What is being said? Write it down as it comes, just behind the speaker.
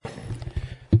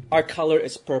our color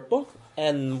is purple,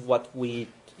 and what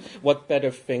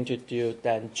better thing to do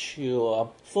than to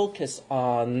focus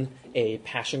on a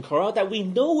passion chorale that we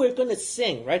know we're going to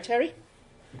sing, right, Terry?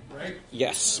 Right.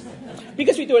 Yes,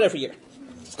 because we do it every year.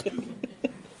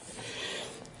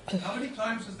 How many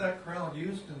times is that chorale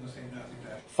used in the St. Matthew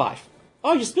Passion? 5.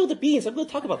 Oh, you spilled the beans. I'm going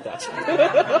to talk about that.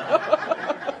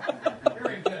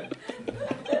 Very good.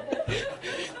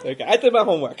 Okay, I did my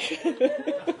homework.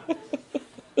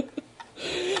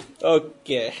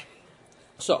 Okay.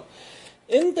 So,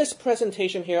 in this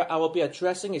presentation here, I will be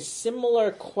addressing a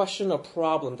similar question or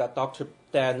problem that Dr.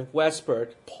 Dan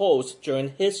Westberg posed during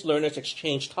his Learners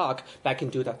Exchange talk back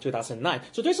in 2009.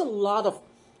 So there's a lot of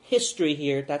history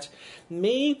here that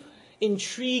may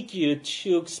intrigue you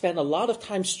to spend a lot of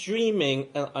time streaming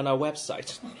on our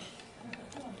website.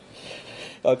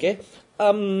 Okay? But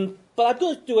I'm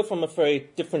going to do it from a very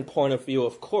different point of view,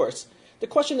 of course. The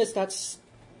question is that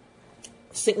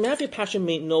St. Matthew Passion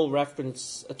made no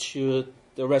reference to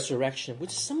the resurrection,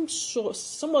 which is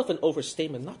somewhat of an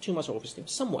overstatement, not too much of an overstatement,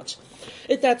 somewhat.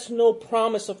 That's no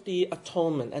promise of the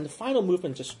atonement, and the final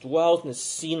movement just dwells in a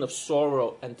scene of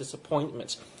sorrow and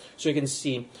disappointment. So you can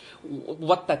see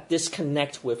what that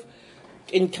disconnect with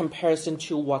in comparison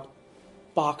to what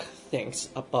Bach thinks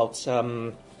about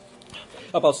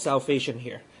salvation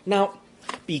here. Now,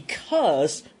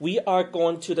 because we are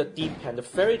going to the deep end, the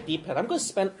very deep end, I'm going to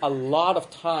spend a lot of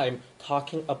time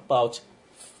talking about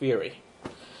theory.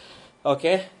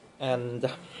 Okay?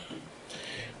 And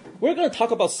we're going to talk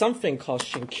about something called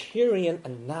Schenkerian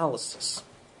analysis.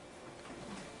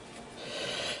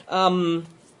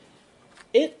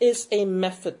 It is a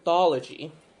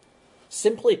methodology,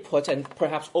 simply put, and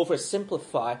perhaps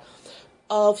oversimplify,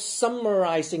 of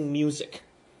summarizing music,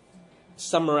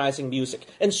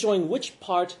 and showing which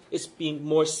part is being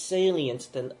more salient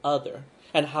than other,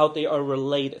 and how they are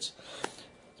related.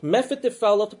 Method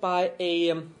developed by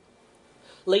a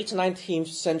late 19th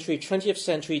century, 20th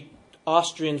century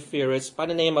Austrian theorist by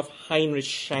the name of Heinrich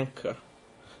Schenker,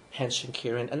 hence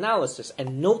Schenkerian analysis.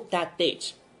 And note that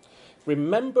date.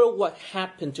 Remember what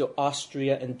happened to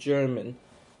Austria and Germany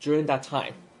during that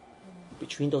time,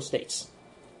 between those dates,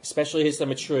 especially his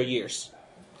mature years.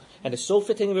 And it's so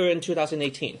fitting we're in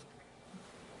 2018.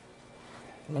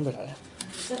 Remember that?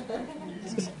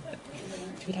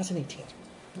 2018.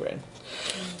 We're in.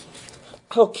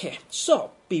 Okay, so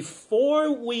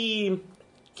before we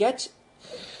get...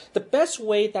 The best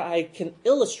way that I can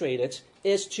illustrate it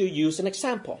is to use an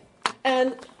example.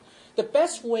 And the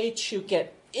best way to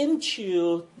get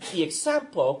into the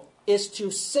example is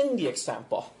to sing the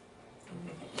example.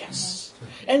 Yes.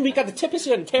 And we got the Tippis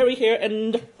here and Terry here,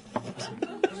 and...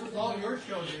 This is all your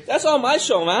show, Jason. That's all my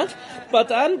show, man. But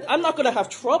I'm not going to have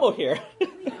trouble here.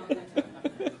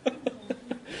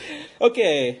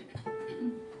 Okay.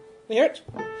 Hear it?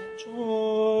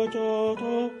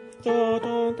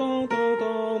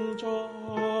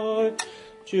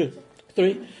 2,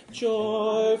 3.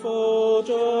 Joyful,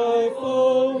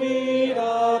 joyful, we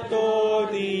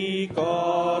adore thee,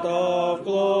 God of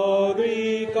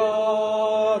glory,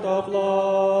 God of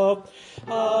love.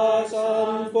 As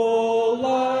unfold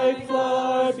like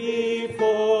flower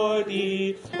before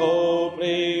thee,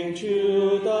 opening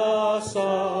to the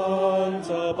suns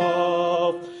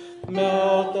above.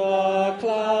 Melt the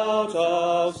clouds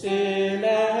of sin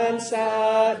and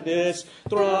sadness,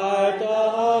 drive the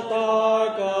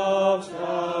dark of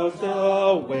clouds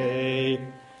away.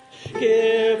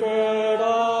 Giver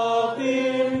of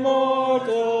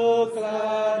immortal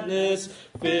gladness,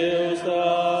 fills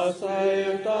the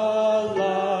sight the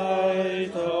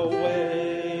light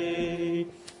away.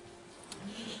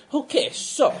 Okay,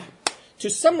 so to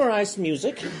summarize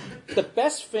music, the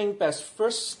best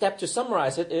first step to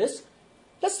summarize it is,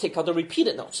 let's take out the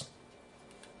repeated notes.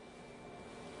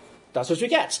 That's what you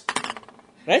get,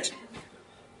 right?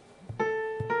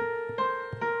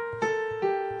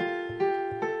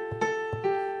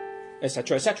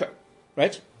 Etc., etc.,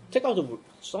 right? Take out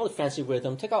all the fancy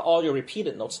rhythm, take out all your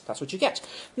repeated notes, that's what you get.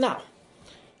 Now,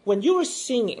 when you were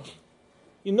singing,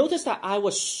 you notice that I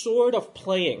was sort of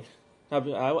playing. I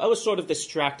was sort of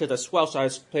distracted as well, so I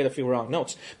played a few wrong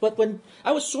notes. But when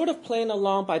I was sort of playing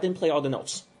along, but I didn't play all the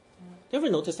notes. You ever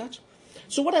notice that?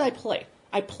 So what did I play?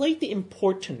 I played the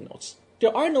important notes.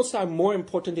 There are notes that are more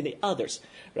important than the others,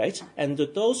 right? And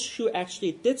those who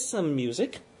actually did some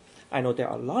music, I know there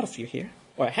are a lot of you here,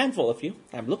 or a handful of you,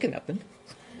 I'm looking at them.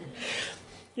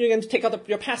 You're going to take out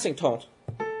your passing tone.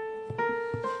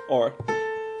 Or,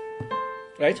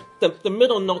 right? The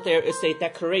middle note there is a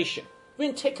decoration. We're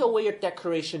going to take away your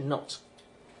decoration note,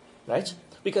 right?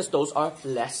 Because those are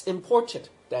less important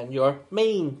than your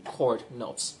main chord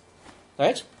notes.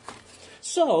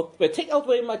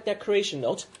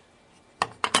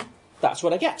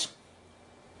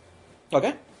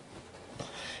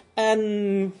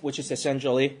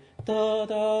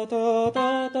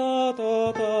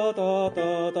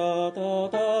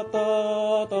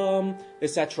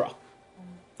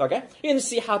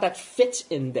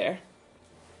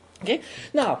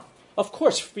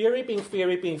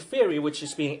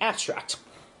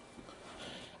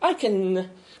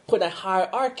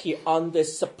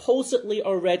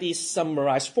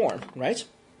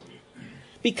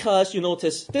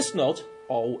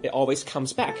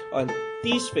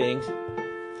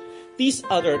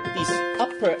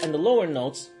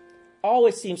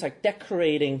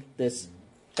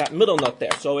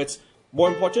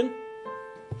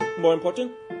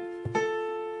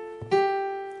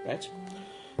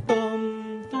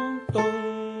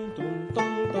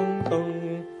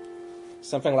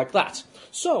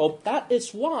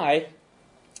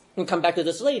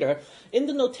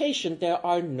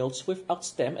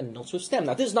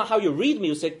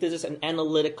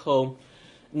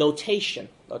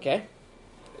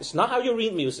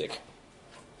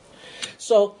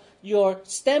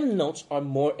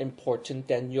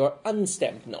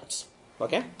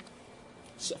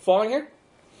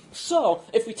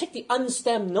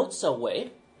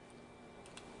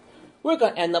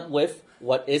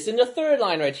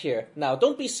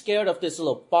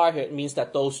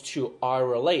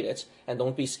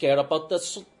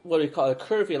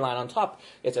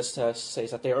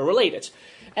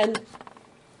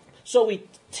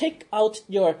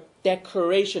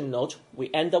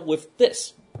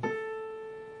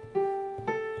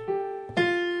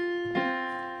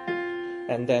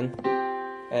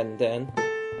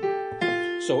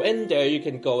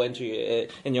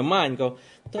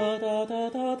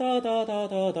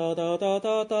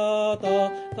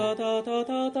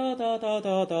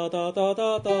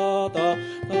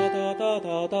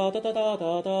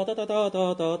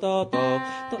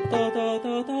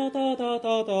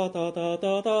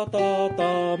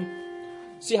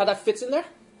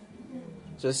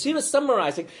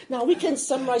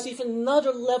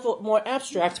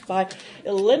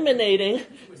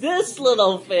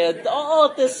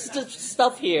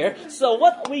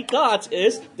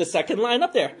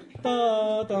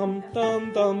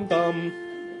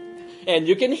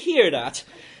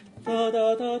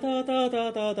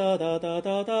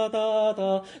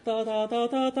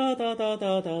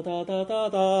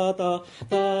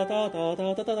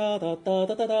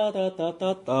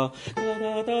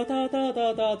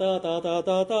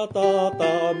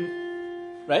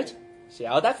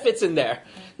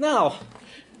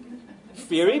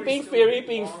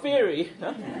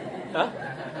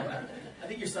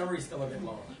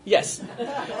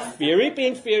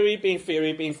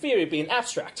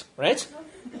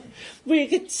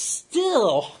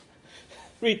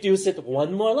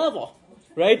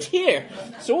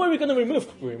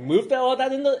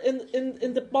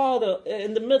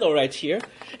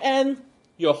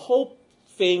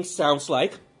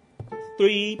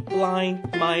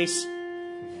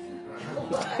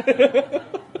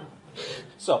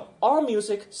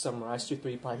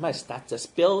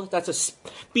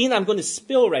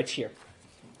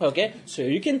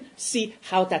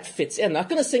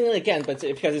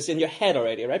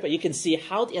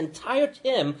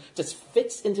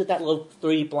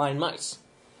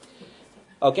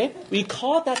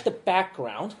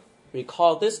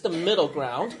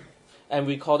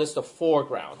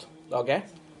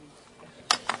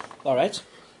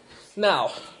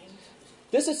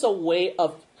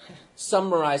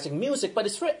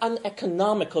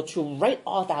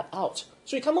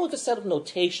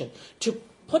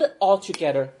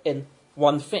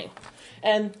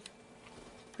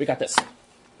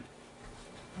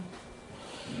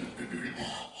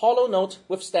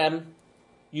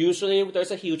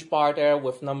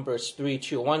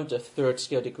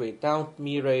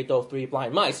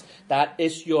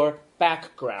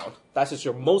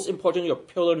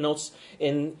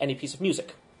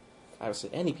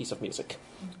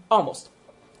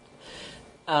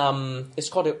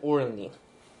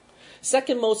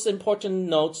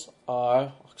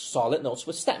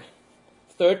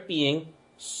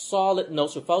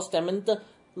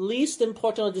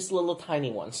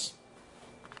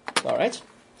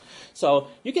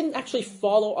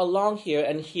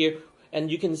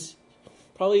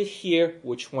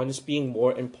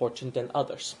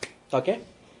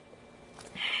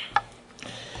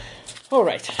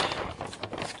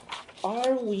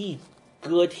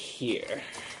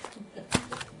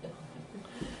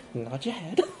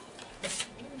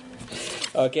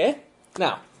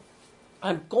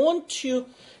 I'm going to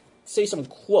say some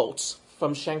quotes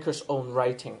from Schenker's own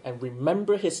writing, and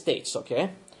remember his dates,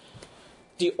 okay?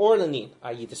 The ornament,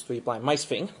 i.e. this three blind mice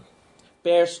thing,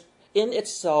 bears in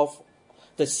itself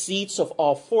the seeds of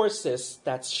all forces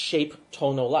that shape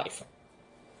tonal life.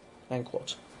 End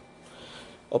quote.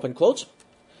 Open quote.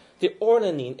 The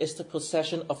ornament is the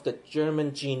possession of the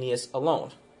German genius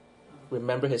alone.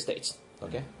 Remember his dates,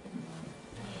 okay?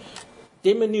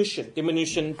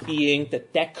 Diminution being the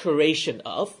decoration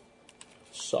of.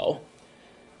 So,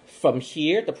 from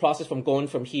here, the process from going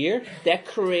from here,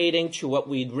 decorating to what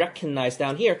we recognize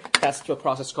down here, that's the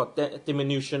process called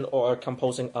diminution or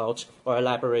composing out or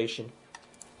elaboration.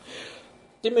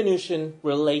 Diminution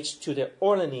relates to the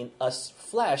ornament as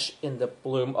flesh in the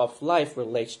bloom of life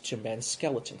relates to man's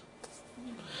skeleton.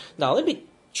 Now, let me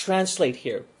translate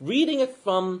here. Reading it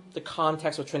from the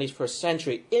context of 21st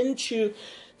century into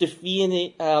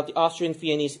the Austrian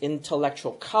Viennese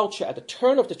intellectual culture at the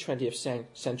turn of the 20th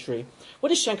century,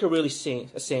 what is Schenker really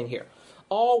saying here?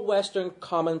 All Western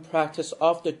common practice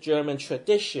of the German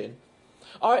tradition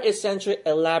are essentially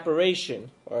elaboration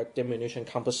or diminution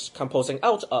composing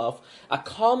out of a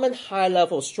common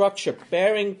high-level structure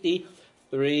bearing the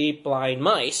three blind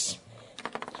mice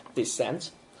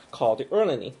descent called the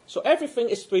Erleni. So everything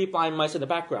is three blind mice in the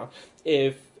background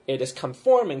if it is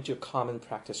conforming to common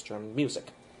practice German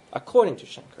music. According to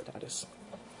Schenker, that is.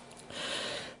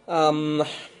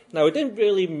 Now, we didn't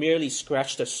really merely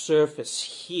scratch the surface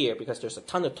here because there's a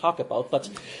ton to talk about, but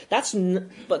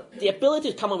but the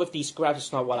ability to come up with these graphs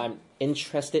is not what I'm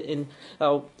interested in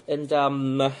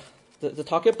the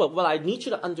talking. But what I need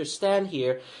you to understand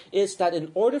here is that in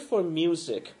order for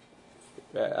music,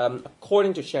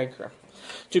 according to Schenker,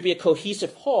 to be a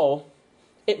cohesive whole,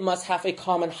 it must have a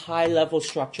common high-level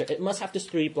structure. It must have these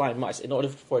three blind mice in order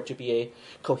for it to be a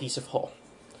cohesive whole.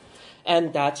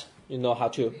 And that you know how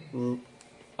to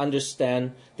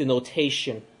understand the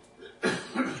notation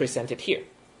presented here.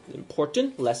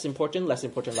 Important, less important, less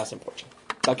important, less important.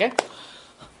 Okay?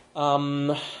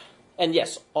 And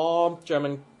yes, all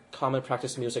German common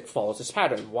practice music follows this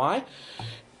pattern. Why?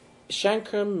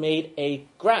 Schenker made a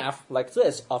graph like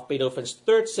this of Beethoven's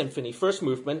Third Symphony, first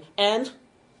movement, and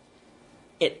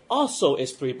it also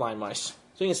is three blind mice.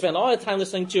 So you can spend all the time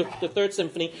listening to the Third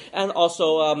Symphony and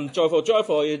also Joyful,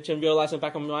 Joyful. You can realize in the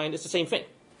back of your mind it's the same thing.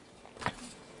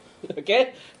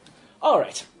 Okay? All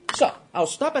right. So I'll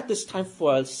stop at this time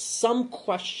for some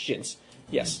questions.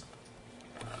 Yes?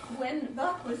 When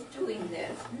Bach was doing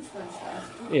this one's last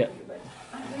one, Yeah. but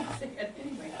I wait a second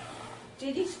anyway.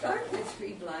 Did he start with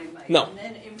three blind mice No. and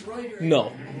then embroider it?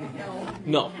 No. No.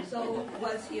 No. So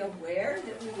was he aware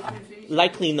that we would be finishing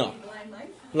Likely with no. three blind mice?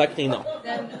 Likely no.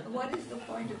 Then what is the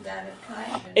point of that at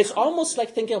time? It's almost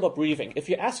like thinking about breathing. If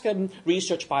you ask a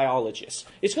research biologist,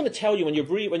 it's going to tell you when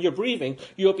you're breathing,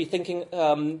 you'll be thinking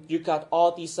you got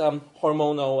all these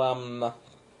hormonal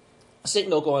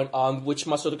signal going on, which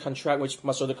muscle to contract, which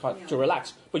muscle to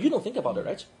relax. But you don't think about it,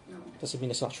 right? No. Doesn't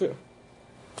mean it's not true.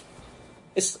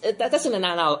 That's an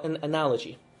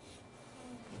analogy.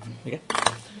 Okay?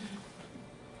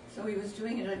 So he was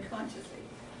doing it unconsciously.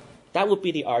 That would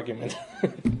be the argument.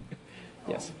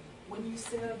 Yes. When you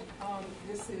said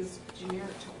this is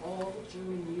generic to all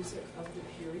German music of the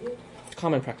period,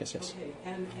 Common practice, yes. okay,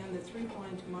 and the three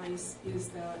blind mice is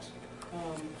that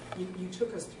you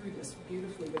took us through this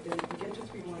beautifully, but then you get to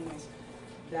three blind mice.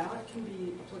 That can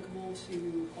be applicable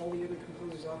to all the other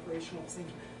composers operational at the same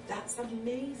time. That's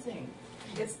amazing.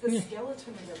 It's the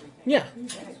skeleton of everything. Yeah.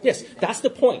 Yes, that's the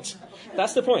point.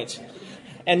 That's the point.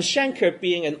 And Schenker,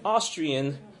 being an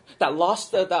Austrian that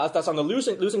lost, that's on the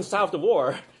losing side of the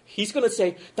war, he's going to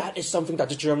say that is something that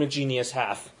the German genius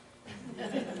have.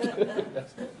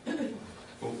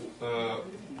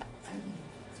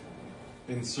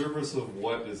 In service of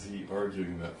what is he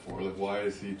arguing that for? Like, why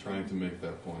is he trying to make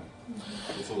that point?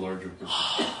 What's a larger picture?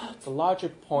 The larger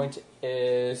point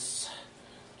is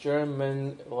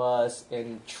German was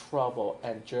in trouble,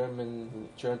 and German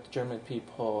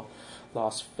people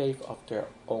lost faith of their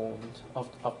own,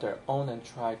 and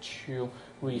tried to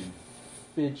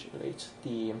refrigerate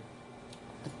the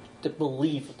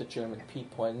belief of the German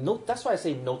people. And that's why I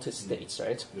say notice dates,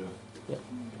 right? Yeah.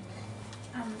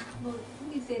 Well,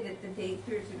 when you say that the date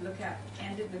periods we look at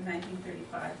ended with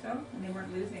 1935, though, and they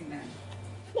weren't losing then.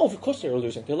 No, of course they were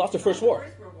losing. They lost the First War.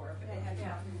 First World War, but they had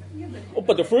Oh,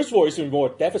 but the First War is even more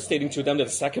devastating to them than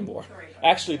the Second War.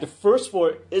 Actually, the First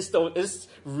War is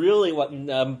really what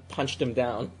punched them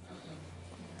down.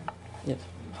 Yes.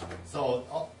 So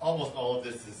almost all of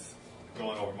this is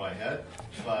going over my head,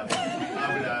 but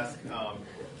I would ask,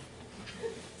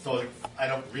 so I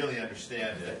don't really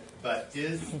understand it, but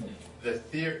is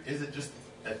is it just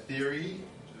a theory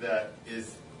that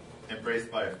is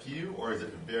embraced by a few, or is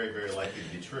it very, very likely to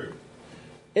be true?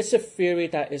 It's a theory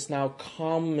that is now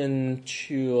common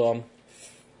to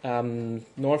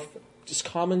it's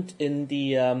common in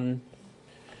the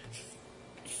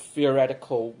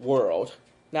theoretical world.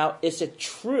 Now, is it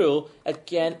true?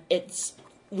 Again,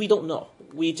 we don't know.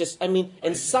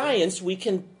 In science, we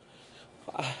can.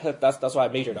 That's why I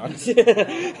majored on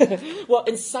it. Well,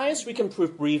 in science, we can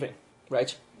prove breathing,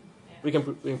 right? We can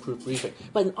prove breathing.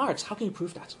 But in arts, how can you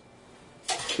prove that?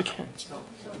 You can't.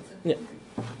 Yeah.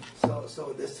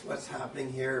 So this what's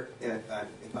happening here, if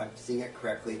I'm seeing it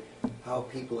correctly, how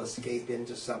people escape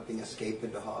into something, escape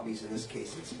into hobbies. In this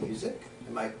case, it's music.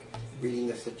 Am I reading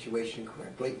the situation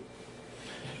correctly?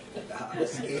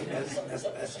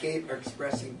 Escape or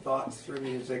expressing thoughts through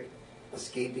music,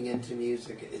 escaping into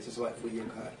music. Is this what you're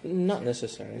Not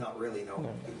necessarily. Not really,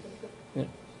 no. Yeah.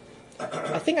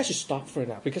 I think I should stop for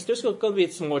now because there's going to be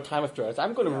some more time after us.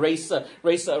 I'm going to race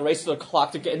the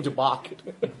clock to get into Bach.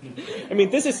 I mean,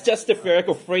 this is just the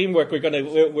theoretical framework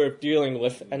we're dealing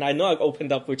with, and I know I've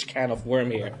opened up which can of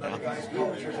worm here. The guy's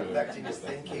culture is affecting his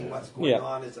thinking. What's going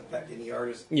on is affecting the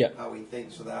artist. How he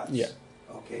thinks. So that's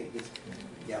okay.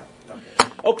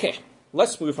 Okay,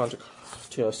 let's move on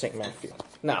to St. Matthew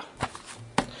now.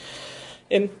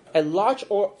 In a large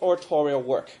oratorial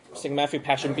work, St. Matthew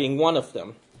Passion being one of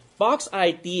them, Bach's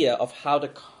idea of how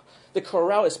the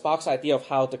chorale is Bach's idea of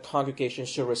how the congregation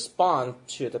should respond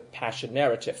to the Passion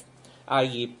narrative,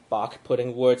 i.e., Bach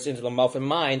putting words into the mouth and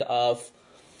mind of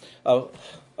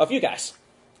you guys,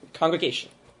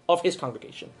 his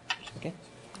congregation. Okay.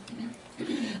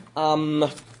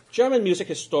 German music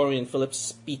historian Philipp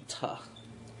Spitta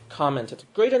commented,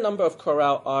 "Greater number of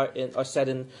chorale are set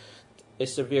in a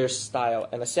severe style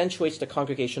and accentuates the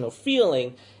congregational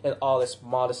feeling in all its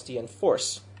modesty and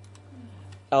force."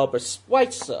 Albert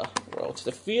Schweitzer wrote,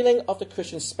 "The feeling of the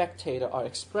Christian spectator are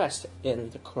expressed in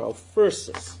the choral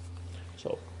verses."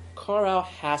 So, chorale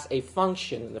has a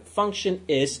function, and the function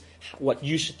is what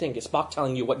you should think. It's Bach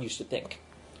telling you what you should think.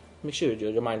 Make sure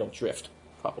your mind don't drift,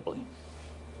 probably.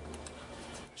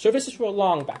 Services were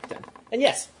long back then. And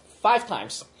yes, 5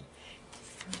 times.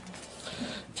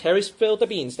 Terry spilled the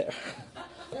beans there.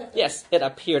 Yes, it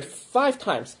appeared 5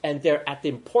 times, and they're at the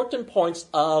important points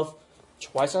of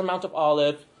twice the amount of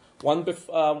olive, one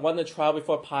the trial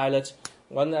before Pilate,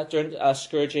 one during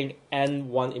scourging, and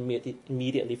one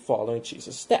immediately following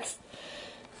Jesus' death.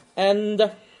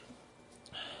 And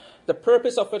the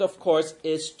purpose of it, of course,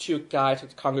 is to guide the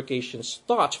congregation's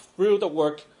thought through the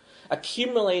work,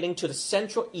 accumulating to the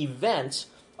central event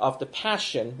of the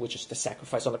Passion, which is the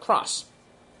sacrifice on the cross.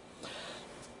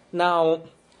 Now,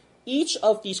 each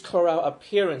of these chorale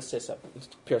appearances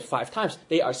appeared 5 times.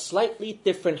 They are slightly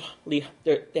different. They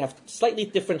have slightly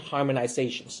different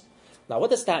harmonizations. Now, what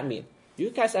does that mean? You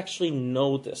guys actually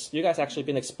know this. You guys actually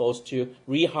been exposed to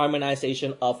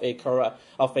reharmonization of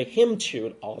a hymn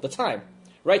tune all the time,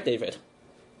 right, David?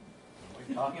 What are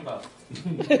you talking about?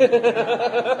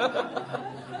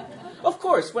 Of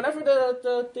course, whenever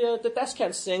the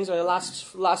descant sings or the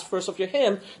last verse of your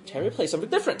hymn, Terry plays something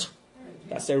different.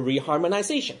 That's a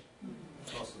reharmonization.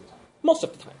 Most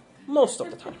of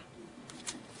the time.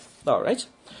 All right.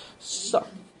 So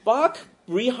Bach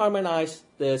reharmonized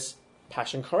this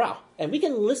Passion chorale, and we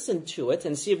can listen to it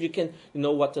and see if you can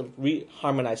know what the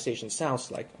reharmonization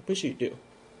sounds like. I'm pretty sure you do.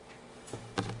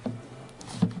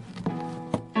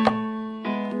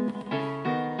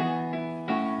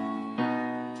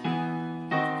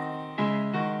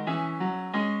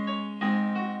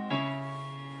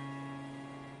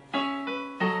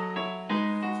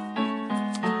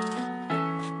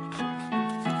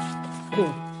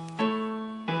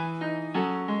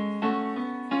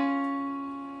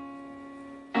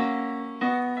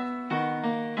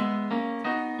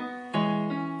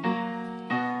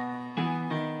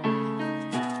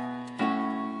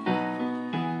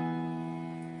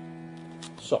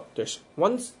 So there's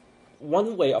one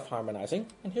way of harmonizing,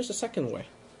 and here's the second way.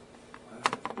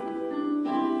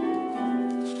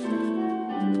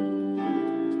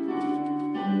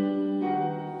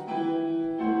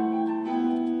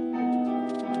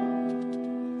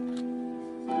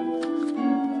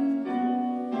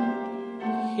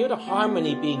 Hear the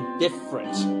harmony being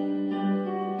different.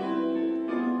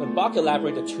 And Bach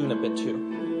elaborated the tune a bit too,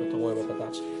 but don't worry about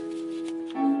that.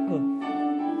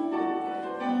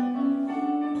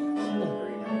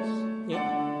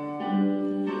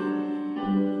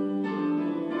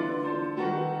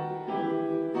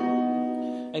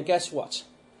 And guess what?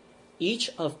 Each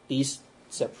of these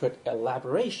separate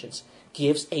elaborations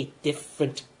gives a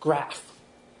different graph.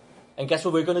 And guess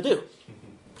what we're going to do?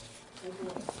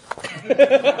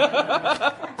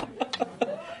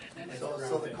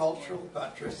 So the cultural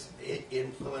buttress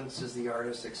influences the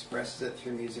artist, expresses it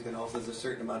through music, and also there's a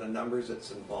certain amount of numbers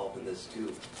that's involved in this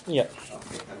too. Yeah.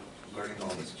 Okay, I'm learning all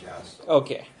this jazz.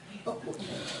 Okay.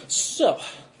 So,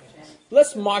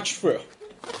 let's march through.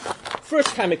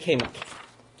 First time it came up.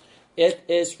 It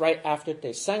is right after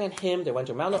they sang a hymn, they went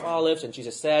to Mount of Olives, and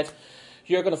Jesus said,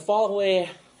 "You're going to fall away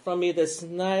from me this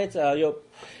night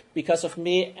because of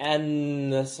me,"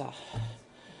 and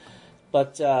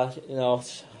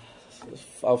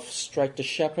I'll strike the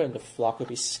shepherd and the flock will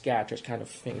be scattered, kind of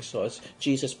thing. So it's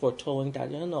Jesus foretelling that,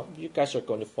 you guys are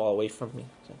going to fall away from me.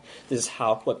 So this is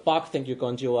what Bach thinks you're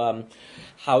going to,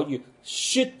 how you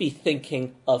should be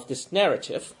thinking of this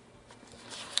narrative.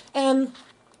 And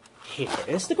here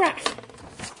is the graph.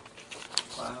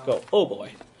 Wow. Go, oh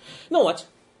boy. You know what?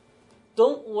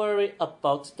 Don't worry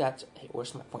about that. Hey,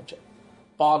 where's my pointer?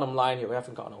 Bottom line here, we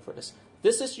haven't gone over this.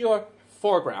 This is your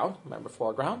foreground. Remember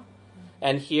foreground?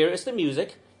 And here is the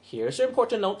music. Here's your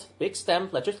important note, big stem,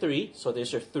 letter 3. So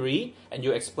there's your 3, and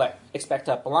you expect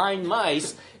a blind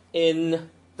mice in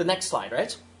the next slide,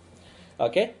 right?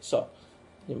 Okay, so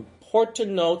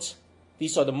important notes.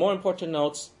 These are the more important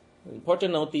notes.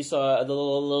 Important note, these are the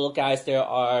little guys there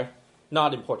are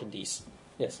not important, these.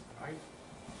 Yes?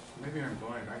 Maybe I'm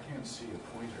blind. I can't see a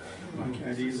pointer.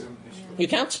 You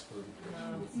can't?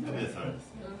 It is hard.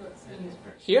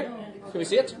 Here? Can we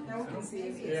see it? Now we can see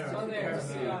it. Yeah. Oh, there.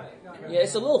 Yeah,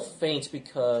 it's a little faint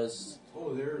because...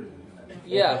 Oh, there it is.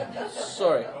 Yeah,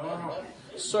 sorry. Oh,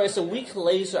 Sorry, it's a weak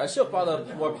laser. I should have brought a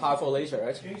more powerful laser,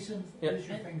 right? Jason, Yeah. there's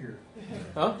your finger.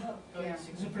 Huh?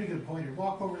 It's a pretty good pointer.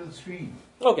 Walk over to the screen.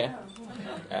 Okay.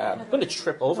 I'm going to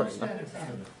trip over Don't here. stand in front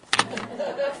of it.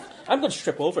 I'm going to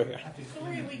trip over here.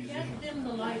 Sorry, we can't dim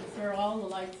the lights, or all the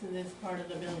lights in this part of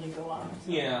the building go off.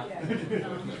 Yeah.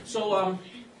 Um, So,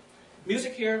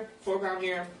 music here, foreground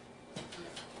here.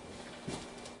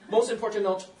 Most important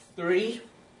note, 3.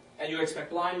 And you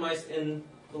expect blind mice in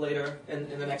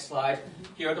the next slide.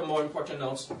 Here are the more important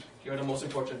notes. Here are the most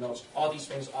important notes. All these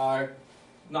things are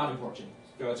not important.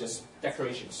 They're just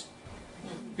decorations.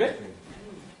 Good?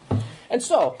 And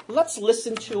so, let's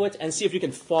listen to it and see if you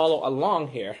can follow along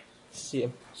here. See,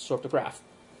 sort the graph.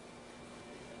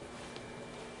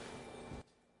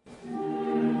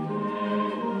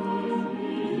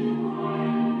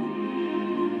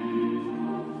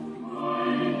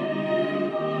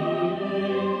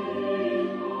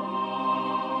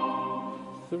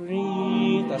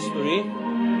 That's 3.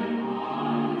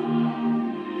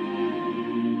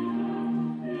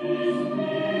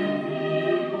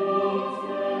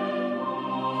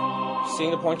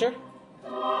 Seeing the pointer?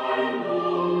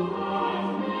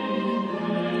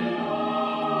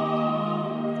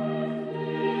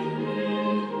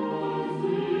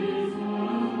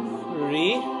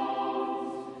 Three.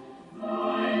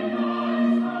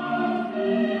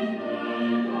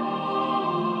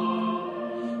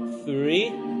 Three.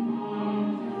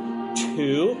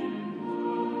 2.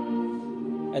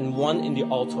 And 1 in the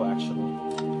alto,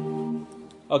 actually.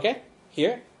 Okay?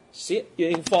 Here. See it?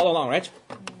 You can follow along, right?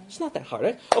 It's not that hard,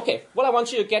 right? Okay, what I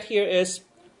want you to get here is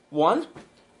 1.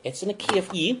 It's in the key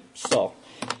of E, so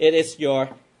it is your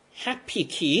happy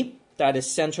key that is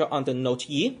centered on the note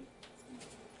E.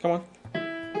 Come on.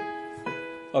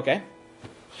 Okay.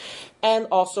 And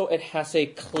also it has a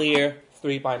clear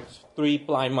 3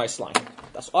 blind mice line.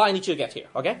 That's all I need you to get here,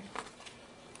 okay?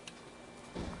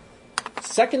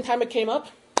 Second time it came up,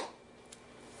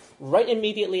 right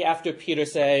immediately after Peter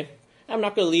said, "I'm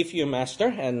not going to leave you, Master."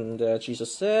 And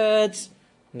Jesus said,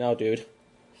 "No, dude."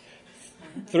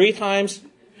 3 times,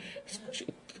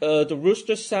 the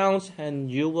rooster sounds,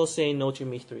 and you will say no to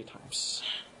me 3 times.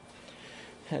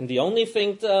 And the only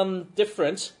thing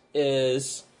different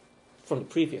is, from the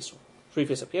previous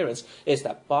appearance, is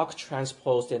that Bach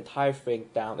transposed the entire thing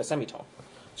down a semitone.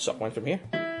 So, 1 from here,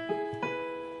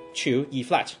 2, E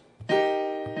flat.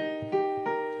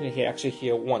 You can actually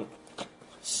hear 1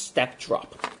 step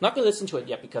drop. Not going to listen to it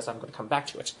yet because I'm going to come back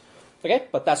to it. Okay?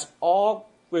 But that's all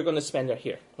we're going to spend right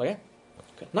here. Okay?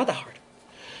 Good. Not that hard.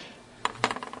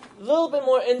 A little bit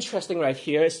more interesting right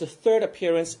here is the third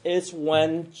appearance is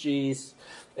when Jesus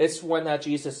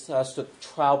stood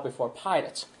trial before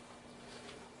Pilate.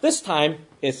 This time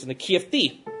it's in the key of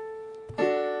D.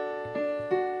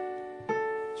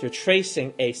 So you're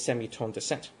tracing a semitone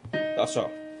descent. Also.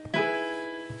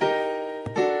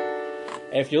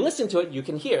 If you listen to it, you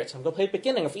can hear it. I'm going to play the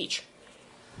beginning of each.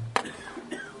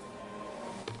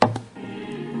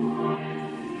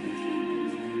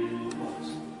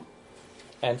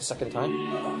 And the second time.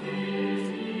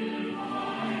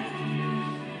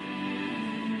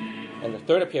 And the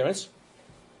third appearance.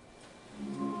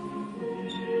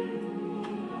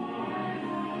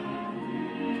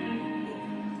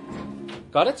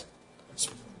 Got it? It's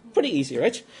pretty easy,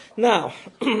 right? Now,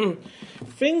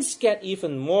 things get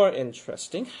even more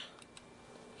interesting.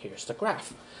 Here's the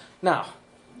graph. Now,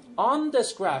 on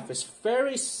this graph is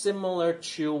very similar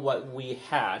to what we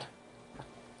had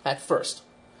at first.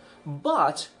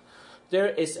 But there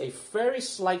is a very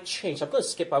slight change. I'm going to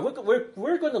skip by.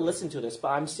 We're going to listen to this, but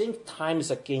I'm seeing time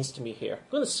is against me here. I'm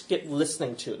going to skip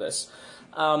listening to this.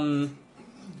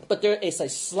 But there is a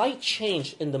slight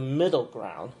change in the middle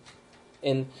ground,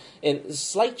 in a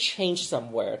slight change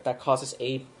somewhere that causes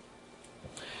a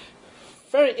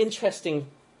very interesting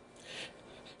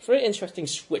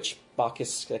switch Bach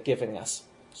is giving us.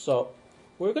 So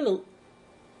I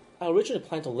originally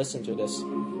planned to listen to this.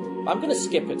 I'm going to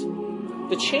skip it.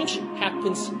 The change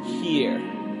happens here.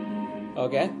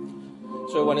 Okay?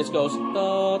 So when it goes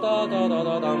da da da da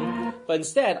da da, but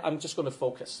instead I'm just going to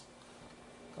focus.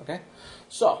 Okay?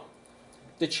 So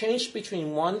the change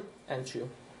between 1 and 2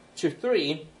 to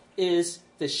 3 is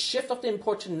the shift of the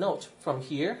important note from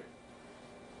here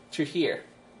to here.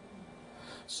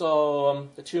 So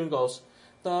the tune goes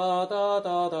da da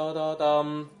da da da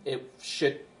dum.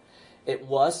 It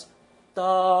was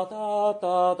da da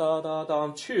da da da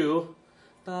dum to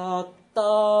da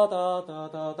da da da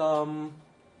da dum.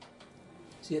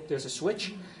 See it? There's a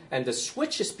switch, and the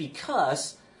switch is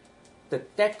because the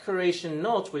declaration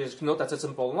note, which is a note that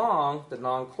doesn't belong, the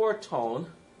non-chord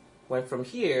tone, went from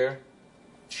here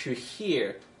to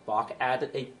here. Bach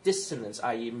added a dissonance,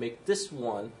 i.e., make this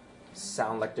one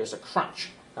sound like there's a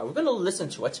crunch. Now we're going to listen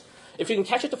to it. If you can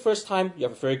catch it the first time, you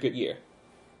have a very good ear.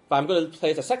 But I'm going to play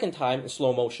it the second time in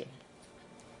slow motion.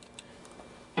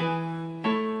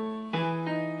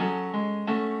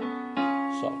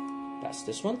 So that's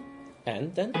this one.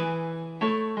 And then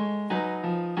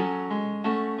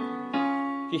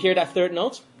you hear that third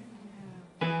note?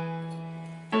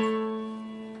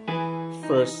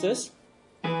 Versus.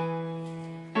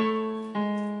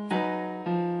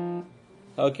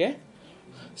 Okay.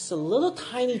 It's a little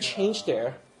tiny change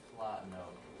there. Flat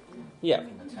note. Yeah.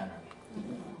 In the tenor.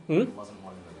 Hmm? It wasn't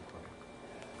one in the recording.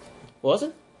 Was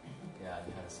it? Yeah,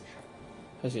 you had a C sharp.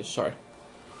 I see, sorry.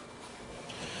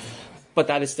 But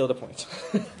that is still the point.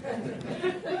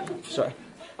 Sorry.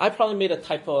 I probably made a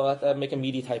typo, make a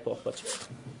MIDI typo, but...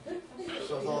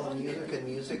 So with all the music and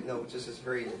music notes, this is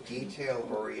very detail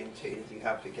orientated. You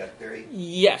have to get very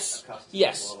accustomed to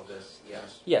all of this.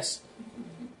 Yes.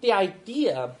 The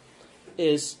idea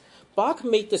is Bach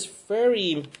made this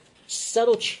very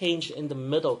subtle change in the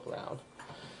middle ground.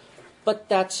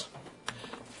 But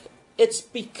it's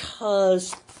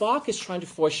because Bach is trying to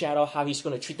foreshadow how he's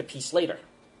going to treat the piece later.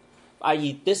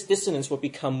 I.e., this dissonance will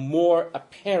become more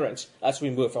apparent as we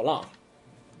move along.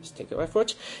 Let's take it right for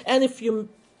it. And if you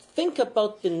think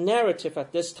about the narrative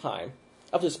at this time,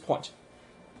 up to this point,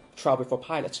 trial before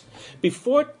Pilate,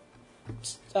 before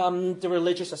the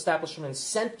religious establishment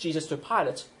sent Jesus to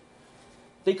Pilate,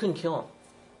 they couldn't kill him.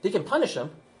 They can punish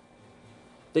him.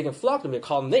 They can flog him. They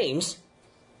call him names.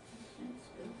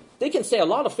 They can say a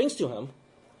lot of things to him,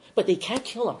 but they can't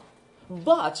kill him.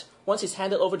 But once he's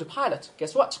handed over to Pilate,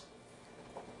 guess what?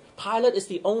 Pilate is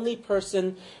the only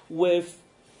person with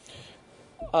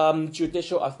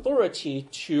judicial authority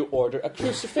to order a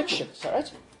crucifixion. Is that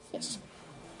right? Yes.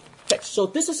 Okay, so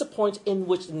this is a point in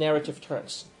which the narrative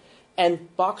turns.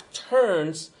 And Bach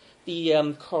turns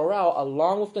the chorale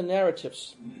along with the narrative,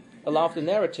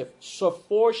 so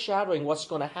foreshadowing what's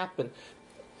going to happen.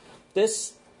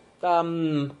 This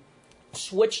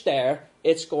switch there,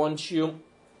 it's going to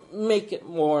make it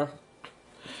more...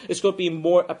 It's going to be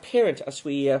more apparent as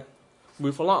we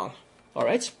move along. All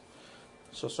right?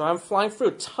 So I'm flying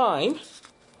through time.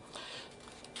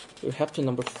 We have to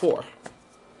number 4.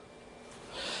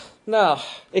 Now,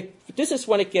 this is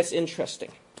when it gets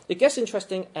interesting. It gets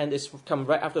interesting, and it's come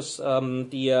right after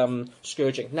the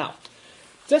scourging. Now,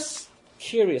 just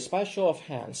curious, by show of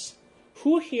hands,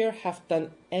 who here have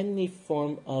done any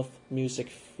form of music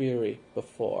theory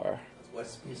before?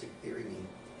 What's music theory mean?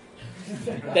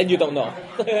 Then you don't know.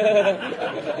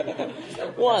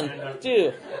 1,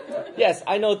 2. Yes,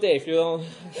 I know, Dave. You don't.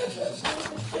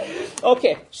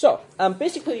 Okay, so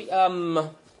basically,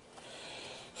 got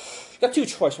 2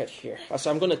 choices right here.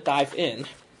 So I'm going to dive in.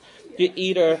 You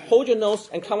either hold your nose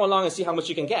and come along and see how much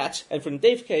you can get, and from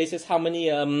Dave's case, is how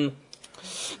many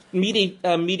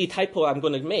MIDI typo I'm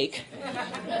going to make.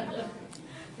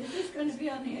 Is this going to be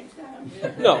on the exam?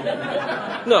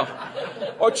 No.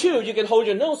 Or 2, you can hold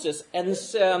your noses and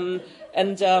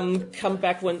come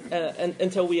back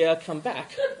until we come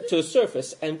back to the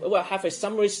surface, and we'll have a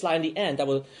summary slide in the end that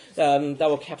will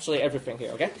encapsulate everything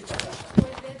here. Okay? Would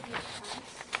there be cuts?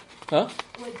 Huh?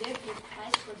 Would there be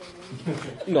cuts?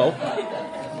 No.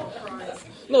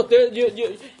 No,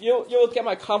 you'll get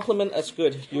my compliment as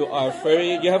good. You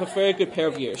have a very good pair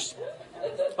of ears.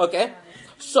 Okay?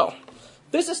 So,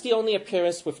 this is the only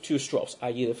appearance with two strokes,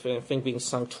 i.e. the thing being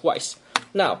sung twice.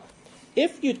 Now,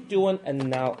 if you do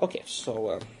okay,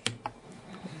 so,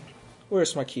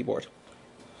 where's my keyboard?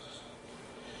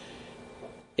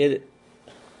 The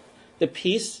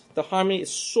piece, the harmony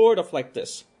is sort of like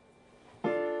this.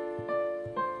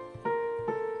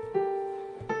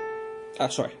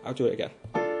 Sorry, I'll do it again.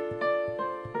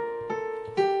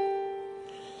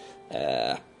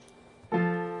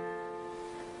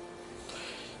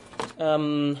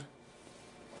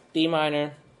 D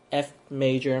minor, F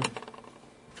major.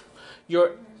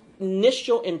 Your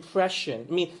initial impression,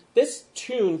 this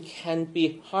tune can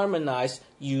be harmonized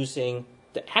using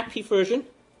the happy version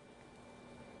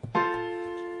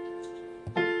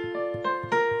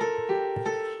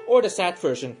or the sad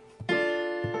version.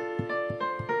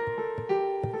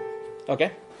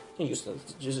 Okay? Use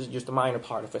the minor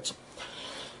part of it.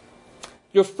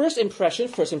 Your first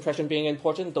impression being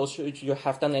important, those who you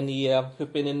have done any,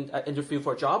 who've been in an interview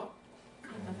for a job.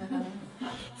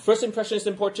 First impression is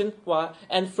important,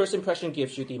 and first impression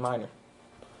gives you D minor.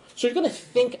 So you're going to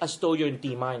think as though you're in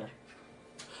D minor.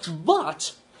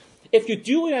 But if you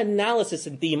do your analysis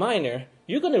in D minor,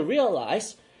 you're going to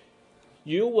realize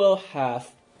you will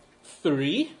have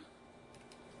 3.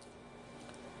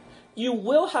 You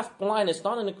will have blind, it's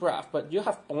not in the graph, but you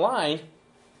have blind,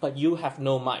 but you have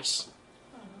no mice.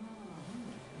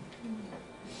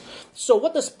 So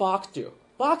what does Bach do?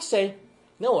 Bach say,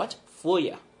 you know what? Fool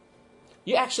ya.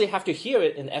 You actually have to hear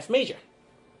it in F major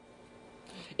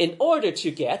in order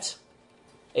to get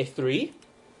a 3,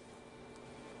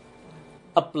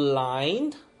 a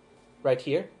blind right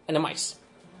here, and a mice.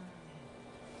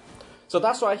 So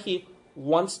that's why he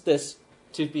wants this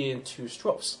to be in 2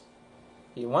 strokes.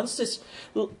 He wants this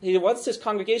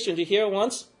congregation to hear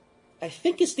once, I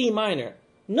think it's D minor.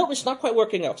 No, it's not quite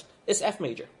working out. It's F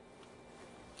major.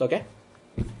 Okay?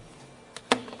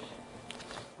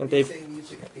 When you say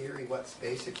music theory, what's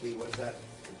that,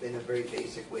 in a very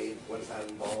basic way, what does that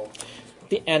involve?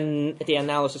 The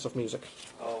analysis of music.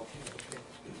 Oh, okay.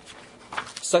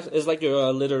 So it's like you're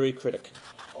a literary critic.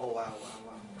 Oh, wow.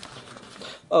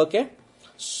 Okay?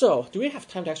 So, do we have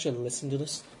time to actually listen to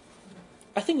this?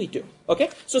 I think we do. Okay?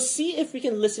 So see if we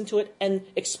can listen to it and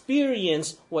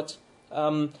experience this,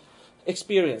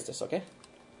 okay?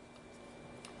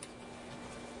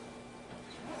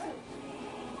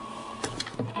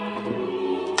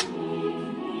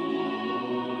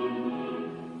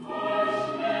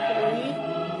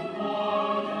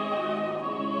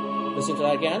 Listen to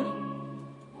that again.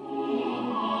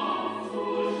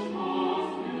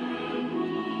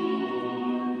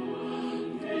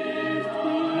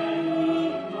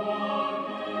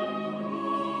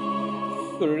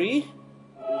 Three.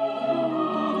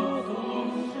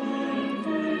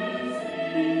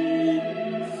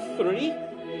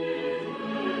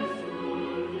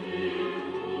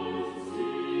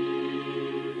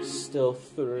 Still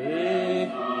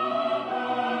 3.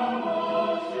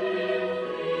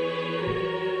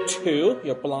 2,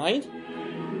 you're blind.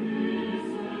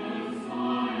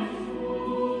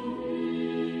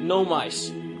 No mice.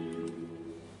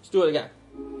 Let's do it again.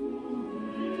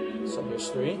 So here's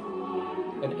 3.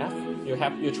 And F.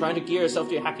 You're trying to gear yourself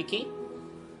to your happy key.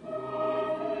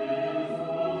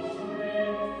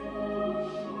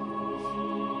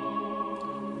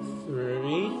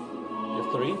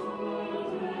 You're 3.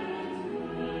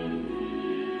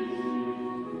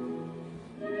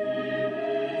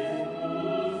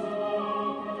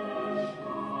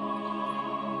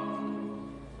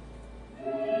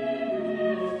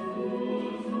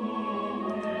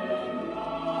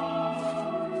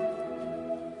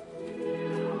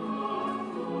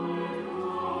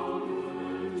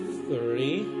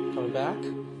 Coming back.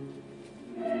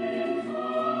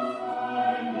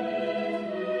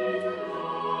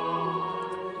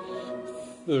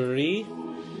 3.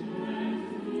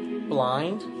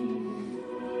 Blind.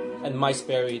 And mice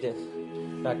buried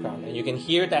in background. And you can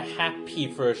hear the happy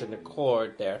version, the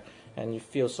chord there. And you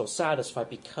feel so satisfied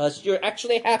because you're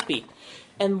actually happy.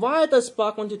 And why does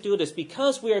Bach want to do this?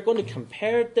 Because we are going to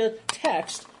compare the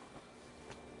text,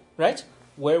 right,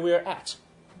 where we're at.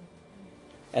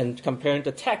 And comparing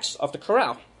the text of the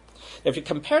chorale. If you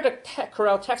compare the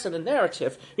chorale text and the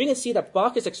narrative, you can see that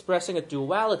Bach is expressing a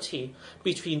duality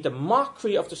between the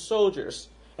mockery of the soldiers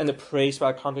and the praise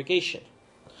by the congregation.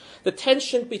 The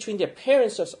tension between the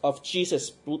appearances of Jesus'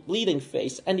 bleeding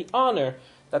face and the honor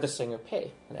that the singer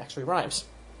pay. It actually rhymes.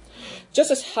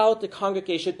 Just as how the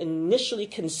congregation initially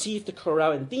conceived the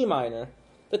chorale in D minor,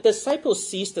 the disciples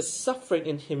sees the suffering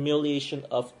and humiliation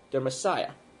of their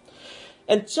Messiah.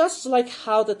 And just like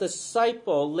how the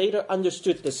disciple later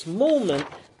understood this moment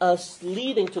as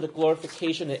leading to the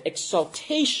glorification and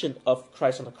exaltation of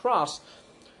Christ on the cross,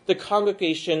 the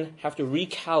congregation have to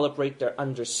recalibrate their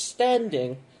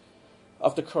understanding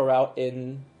of the chorale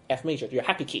in F major, your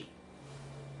happy key.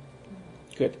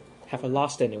 Good. Have I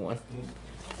lost anyone?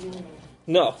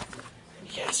 No.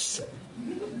 Yes.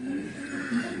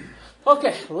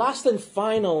 Okay, last and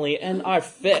finally, and our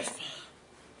fifth,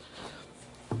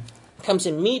 comes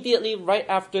immediately right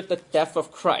after the death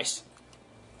of Christ.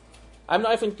 I'm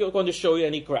not even going to show you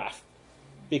any graph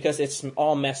because it's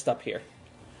all messed up here.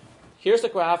 Here's the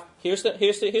graph, here's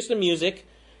the music,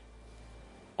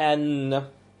 and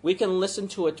we can listen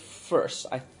to it first.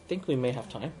 I think we may have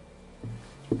time.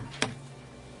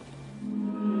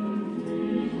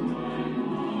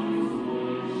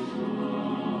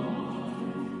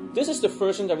 This is the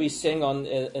version that we sing on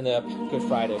in a Good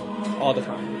Friday all the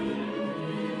time.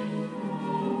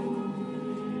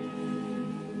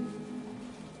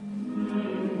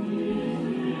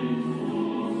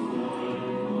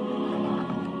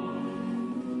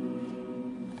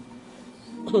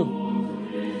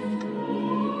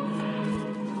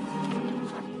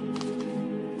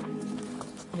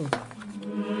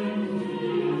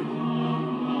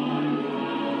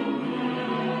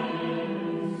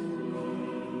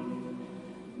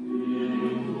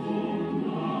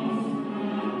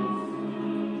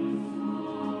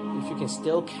 If you can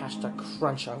still catch that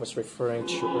crunch I was referring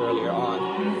to earlier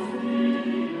on.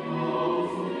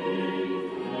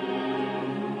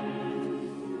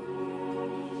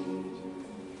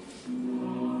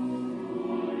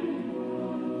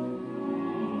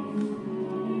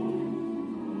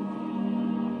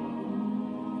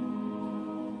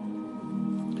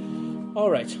 All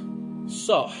right,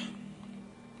 so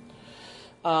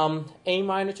A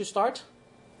minor to start.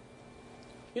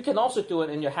 You can also do it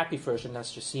in your happy version,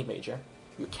 that's your C major.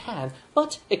 You can,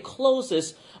 but it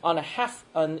closes on a half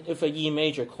with a E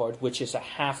major chord, which is a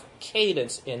half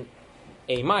cadence in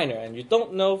A minor. And you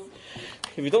don't know,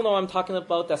 if you don't know what I'm talking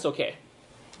about, that's okay.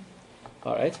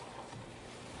 All right.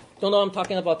 Don't know what I'm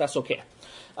talking about, that's okay.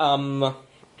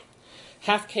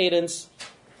 Half cadence,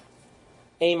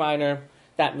 A minor.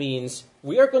 That means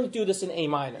we are going to do this in A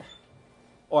minor.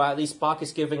 Or at least Bach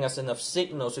is giving us enough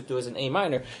signals to do this in A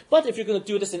minor. But if you're going to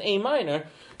do this in A minor,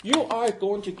 you are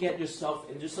going to get yourself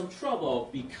into some trouble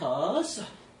because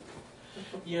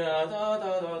da da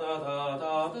da da da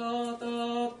da da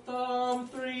da dum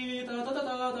 3 da da da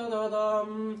da da da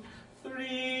dum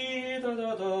 3 da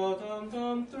da da dum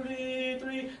dum 3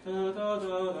 3 da da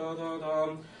da da da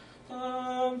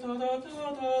dum dum da da da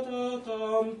da da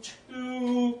dum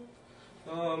 2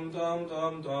 dum dum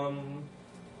dum dum.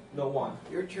 No one.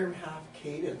 Your term half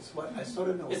cadence. What I sort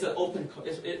of know. It's an open.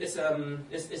 It's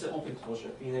an open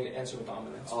closure, meaning an answer with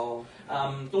dominance. Oh.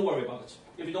 Don't worry about it.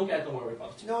 If you don't get it, don't worry about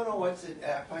it. No. What's it?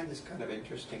 I find this kind of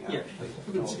interesting. Actually.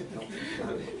 Yeah.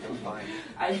 I'm fine.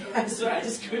 I swear, I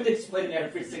just couldn't explain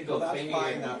every single That's thing.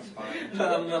 fine. Here. That's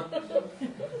fine.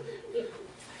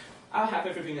 I'll have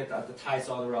everything that ties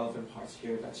all the relevant parts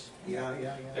here. That's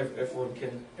Yeah. everyone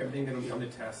can. Everything that'll come to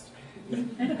test.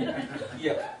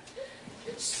 Yeah.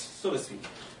 So to speak.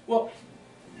 Well,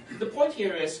 the point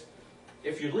here is,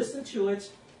 if you listen to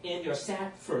it in your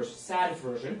sad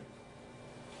version,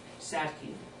 sad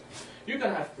key, you're going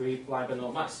to have 3 blind but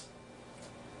no mice.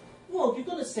 Well, you're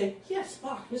going to say, yes,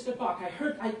 Bach, Mr. Bach,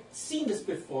 I've seen this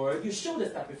before, you showed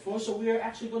us that before, so we're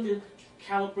actually going to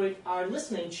calibrate our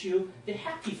listening to the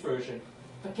happy version.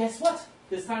 But guess what?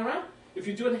 This time around, if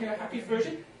you do it in a happy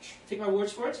version, take my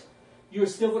words for it, you're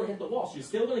still going to hit the walls. You're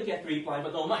still going to get 3 blind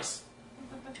but no mice.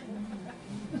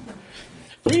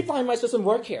 3 blind mice doesn't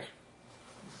work here.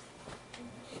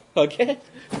 Okay?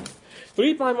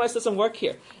 3 blind mice doesn't work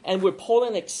here. And we're pulling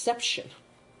an exception.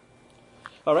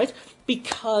 All right?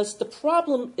 Because the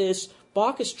problem is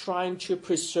Bach is trying to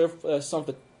preserve some of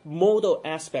the modal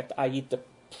aspect, i.e. the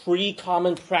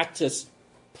pre-common practice.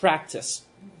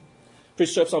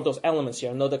 Preserve some of those elements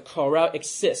here. Now the chorale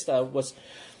exists that was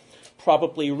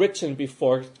probably written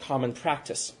before common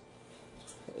practice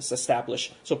is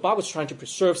established. So Bach was trying to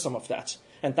preserve some of that.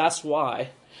 And that's why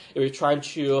we're trying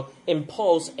to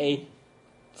impose a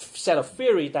set of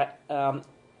theory that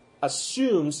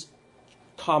assumes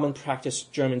common practice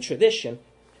German tradition.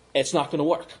 It's not going to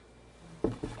work.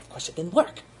 Of course, it didn't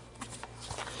work.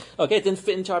 Okay, it didn't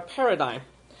fit into our paradigm.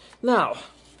 Now,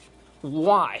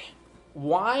 why?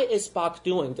 Why is Bach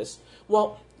doing this?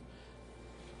 Well,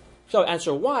 so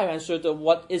answer why, answer the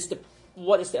what is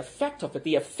the effect of it.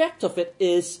 The effect of it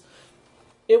is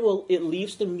it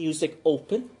leaves the music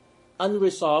open,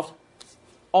 unresolved,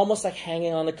 almost like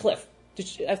hanging on a cliff.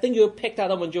 I think you picked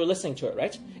that up when you were listening to it,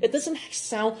 right? It doesn't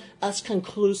sound as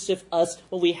conclusive as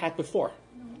what we had before,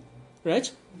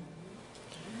 right?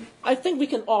 I think we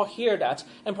can all hear that,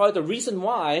 and probably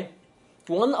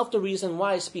one of the reasons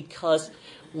why is because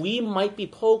we might be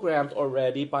programmed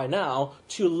already by now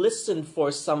to listen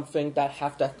for something that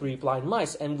have that three blind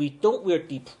mice, and we're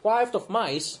deprived of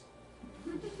mice.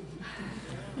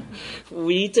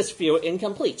 We just feel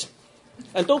incomplete.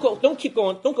 And don't go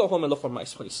home and look for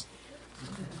mice, please.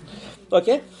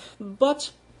 Okay?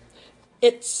 But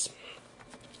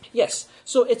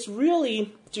so it's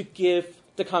really to give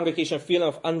the congregation a feeling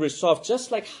of unresolved,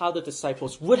 just like how the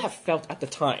disciples would have felt at the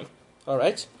time. All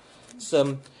right?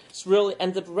 So it's really,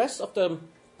 and the rest of the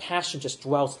passion just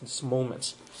dwells in this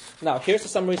moment. Now, here's the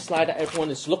summary slide that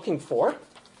everyone is looking for.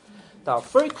 Now, I'll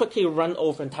very quickly run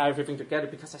over and tie everything together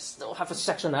because I still have a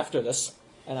section after this,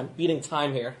 and I'm beating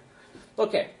time here.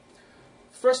 Okay.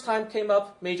 First time came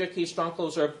up, major key, strong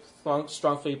closer,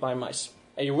 strong three blind mice.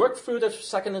 And you work through the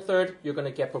second and third, you're going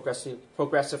to get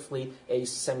progressively a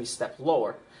semi-step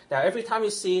lower. Now, every time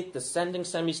you see descending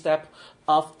semi-step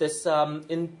of this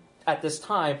at this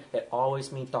time, it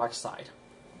always means dark side.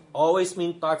 Always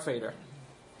means dark fader.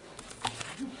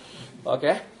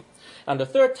 Okay? And the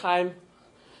third time,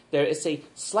 there is a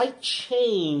slight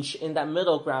change in that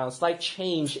middle ground, slight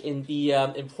change in the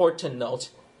important note.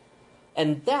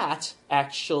 And that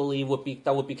actually would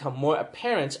become more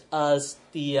apparent as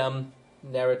the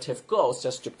narrative goes,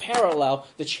 just to parallel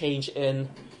the change in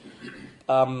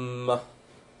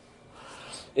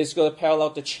it's going to parallel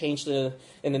the change in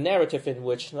the narrative in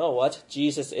which,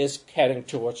 Jesus is heading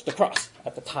towards the cross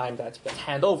at the time that gets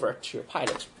handed over to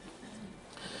Pilate.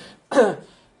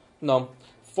 No,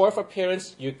 fourth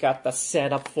appearance, you got the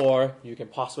setup for, you can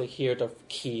possibly hear the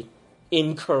key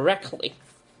incorrectly.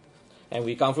 And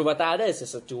we've gone through what that is.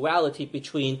 It's a duality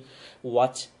between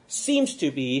what seems to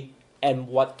be and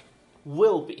what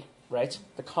will be, right?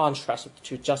 The contrast of the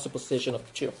two, juxtaposition of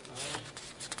the two.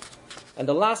 And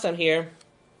the last time here,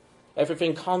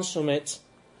 everything consummate.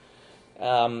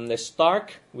 It's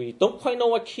dark. We don't quite know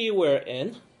what key we're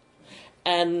in.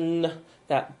 And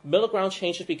that middle ground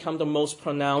changes become the most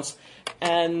pronounced.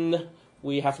 And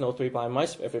we have no three blind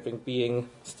mice, everything being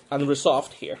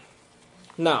unresolved here.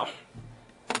 Now,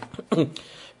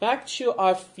 back to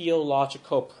our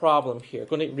theological problem here. I'm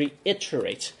going to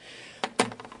reiterate.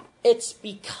 It's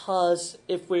because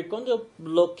if we're going to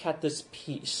look at this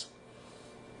piece,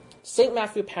 St.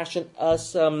 Matthew Passion,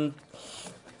 as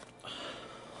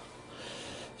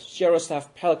Jaroslav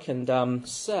Pelikan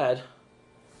said,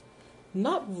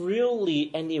 not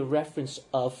really any reference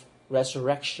of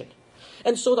resurrection.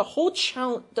 And so the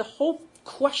whole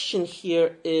question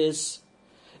here is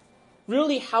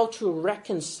really how to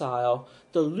reconcile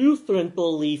the Lutheran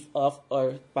belief of,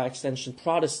 or by extension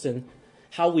Protestant,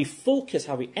 how we focus,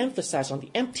 how we emphasize on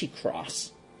the empty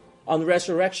cross, on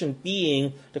resurrection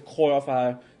being the core of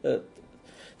our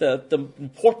the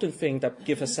important thing that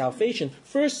gives us salvation,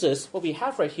 versus what we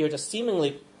have right here, the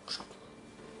seemingly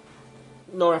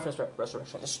no reference to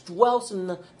resurrection. It dwells in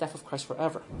the death of Christ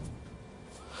forever.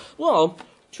 Well,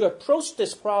 to approach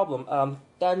this problem,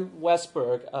 Dan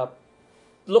Westberg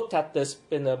looked at this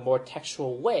in a more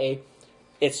textual way.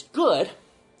 It's good.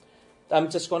 I'm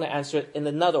just going to answer it in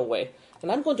another way.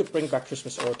 And I'm going to bring back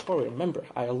Christmas oratorio. Remember,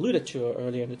 I alluded to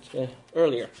it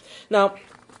earlier. Now,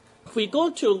 if we go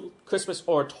to Christmas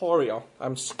oratorio,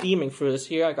 I'm steaming through this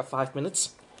here. I got 5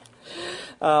 minutes.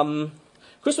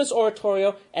 Christmas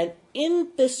oratorio, and in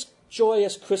this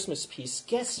joyous Christmas piece,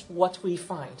 guess what we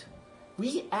find?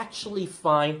 We actually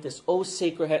find this "O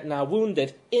Sacred Heart Now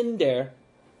Wounded" in there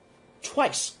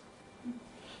twice.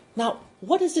 Now,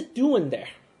 what is it doing there?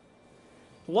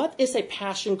 What is a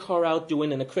passion chorale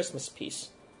doing in a Christmas piece?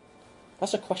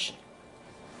 That's a question.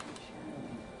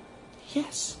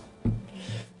 Yes.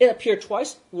 It appeared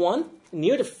twice. One,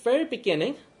 near the very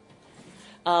beginning.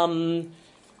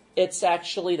 It's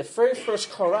actually the very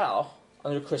first chorale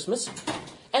under Christmas.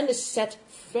 And it's set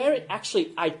very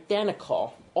actually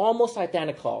identical, almost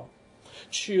identical,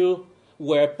 to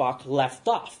where Bach left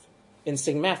off in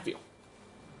St. Matthew.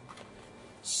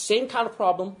 Same kind of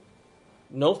problem.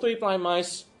 No three blind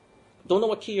mice. Don't know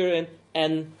what key you're in.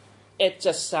 And it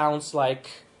just sounds like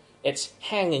it's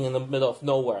hanging in the middle of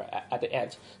nowhere at the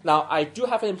end. Now, I do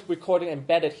have a recording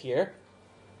embedded here.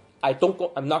 I'm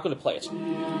not going to play it.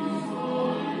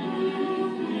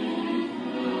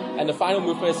 And the final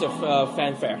movement is a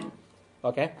fanfare.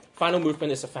 Okay? Final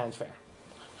movement is a fanfare.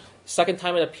 Second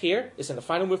time it appears is in the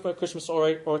final movement of Christmas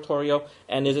oratorio,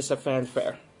 and it is a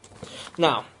fanfare.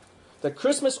 Now, The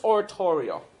Christmas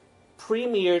Oratorio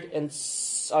premiered on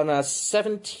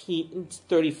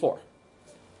 1734,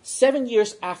 7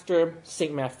 years after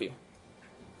St. Matthew.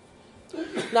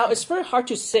 Now, it's very hard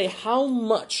to say how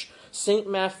much St.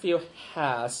 Matthew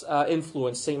has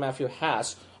influence St. Matthew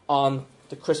has on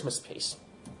the Christmas piece.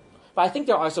 But I think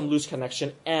there are some loose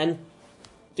connections, and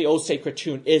the Old Sacred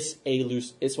Tune is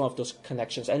one of those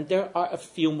connections. And there are a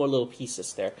few more little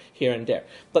pieces there, here and there.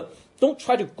 But don't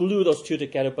try to glue those two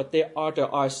together, but there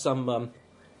are some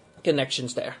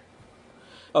connections there.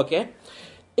 Okay?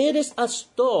 It is as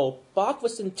though Bach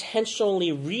was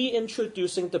intentionally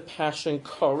reintroducing the Passion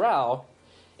Chorale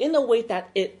in the way that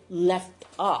it left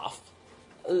off,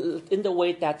 in the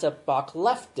way that Bach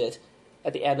left it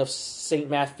at the end of St.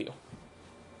 Matthew.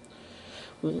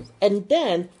 And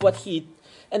then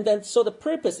so the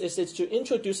purpose is to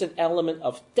introduce an element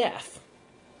of death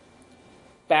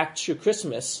back to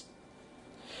Christmas,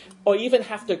 or even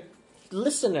have the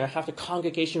listener, have the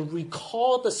congregation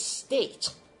recall the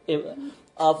state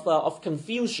of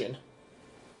confusion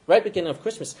right beginning of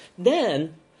Christmas,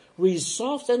 then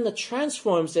resolves and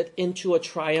transforms it into a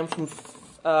triumphant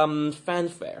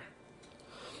fanfare.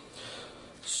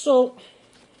 So,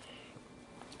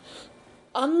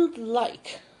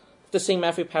 unlike the St.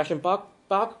 Matthew Passion, Bach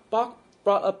brought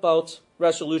about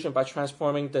resolution by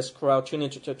transforming this chorale tune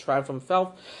into a triumphant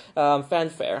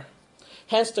fanfare.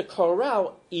 Hence, the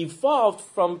chorale evolved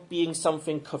from being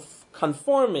something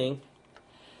conforming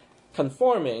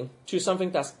to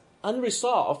something that's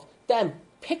unresolved, then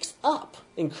picks up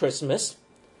in Christmas,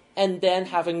 and then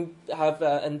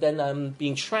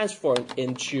being transformed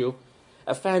into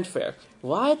a fanfare.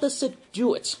 Why does it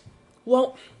do it?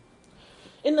 Well,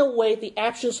 in a way, the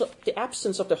absence of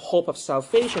the hope of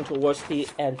salvation towards the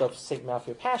end of St.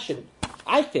 Matthew Passion,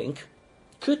 I think,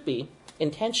 could be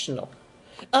intentional.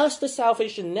 As the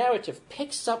salvation narrative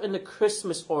picks up in the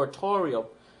Christmas Oratorio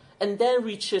and then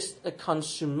reaches a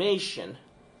consummation.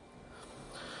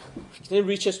 It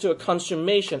reaches to a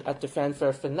consummation at the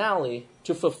fanfare finale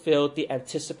to fulfill the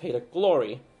anticipated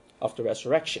glory of the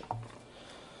resurrection.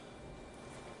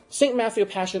 St. Matthew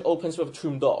Passion opens with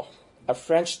Trompeau, a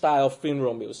French-style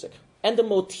funeral music, and the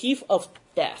motif of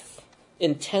death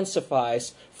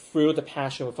intensifies through the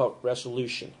Passion without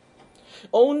resolution,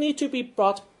 only to be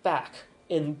brought back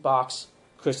in Bach's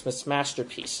Christmas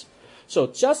masterpiece. So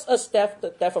just as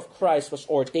the death of Christ was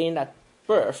ordained at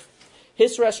birth,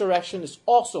 his resurrection is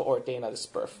also ordained at his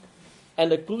birth.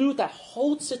 And the glue that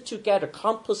holds it together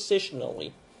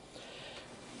compositionally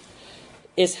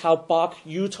is how Bach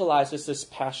utilizes this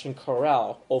Passion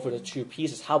Chorale over the two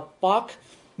pieces, how Bach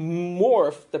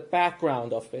morphed the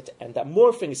background of it, and that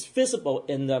morphing is visible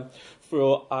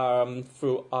through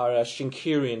our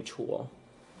Schenkerian tool,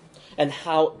 and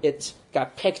how it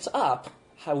got picked up,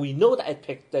 how we know that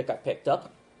it got picked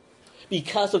up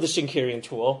because of the Schenkerian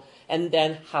tool, and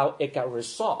then how it got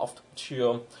resolved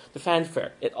to the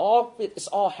fanfare. It's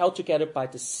all held together by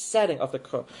the setting of the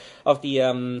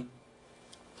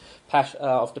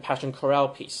Passion Chorale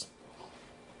piece.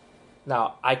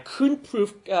 Now, I couldn't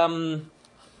prove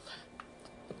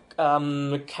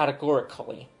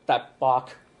categorically that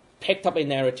Bach picked up a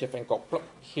narrative and go,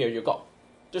 here you go.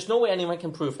 There's no way anyone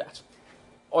can prove that.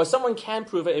 Or someone can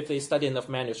prove it if they study enough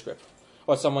manuscript.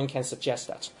 Or someone can suggest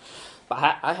that.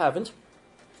 But I haven't.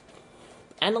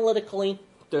 Analytically,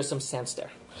 there's some sense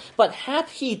there. But had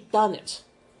he done it,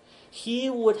 he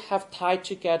would have tied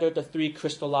together the three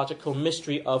Christological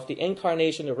mystery of the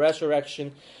incarnation, the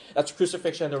resurrection, the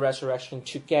crucifixion, and the resurrection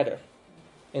together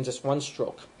in just one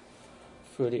stroke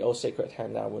through the Old Sacred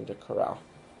Hand Now in the chorale.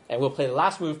 And we'll play the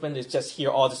last movement. It's just here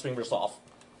all this being resolved.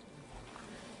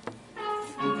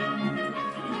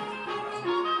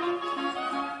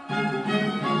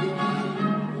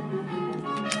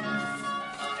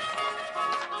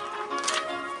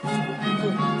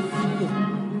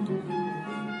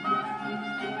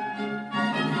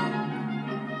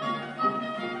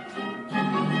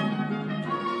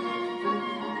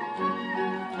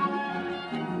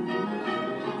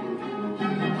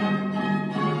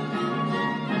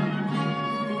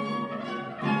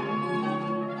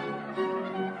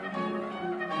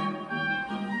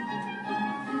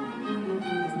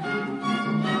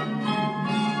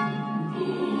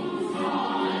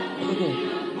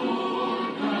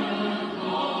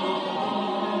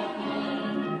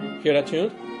 Hear that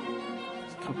tune?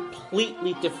 It's a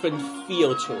completely different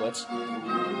feel to it.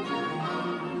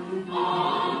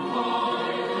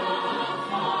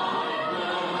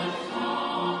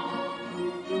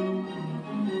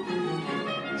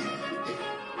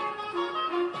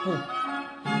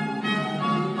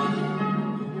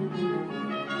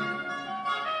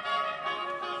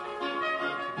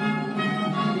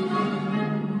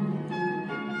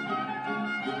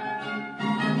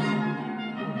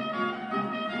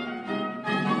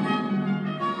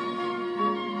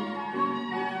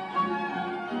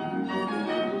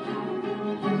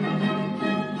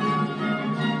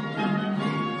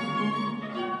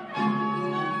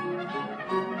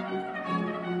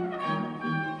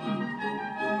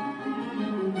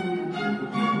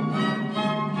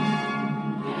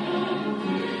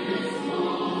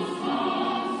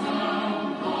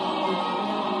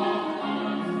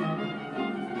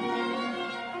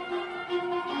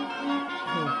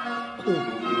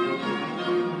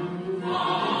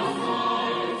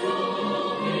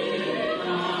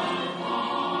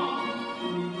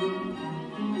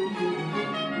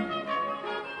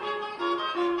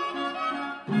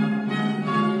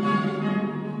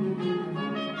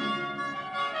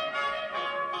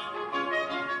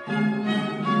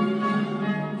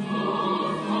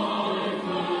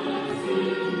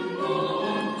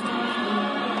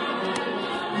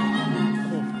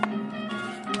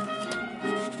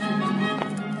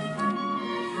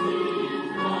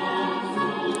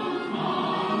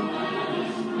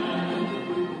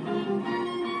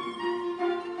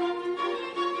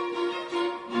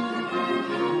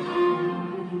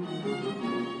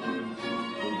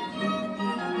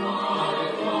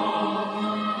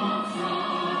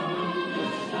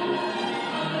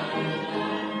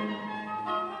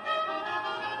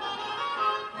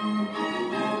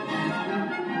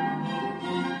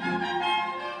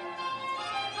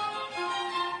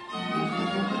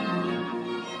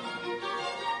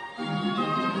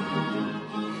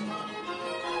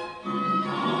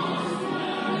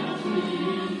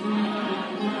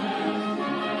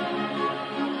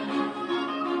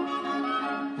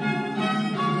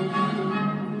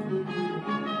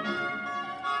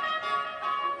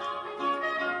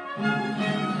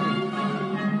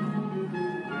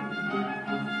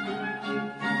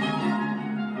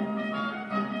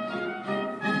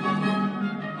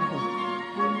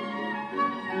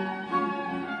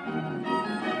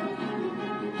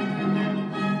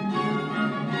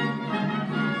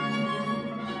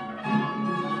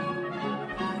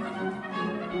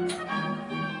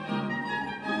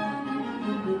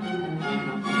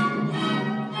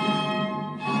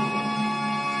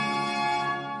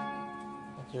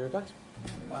 Here it goes.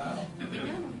 Wow.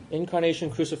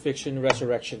 Incarnation, crucifixion,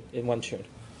 resurrection in one tune.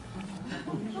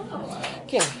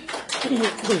 Okay.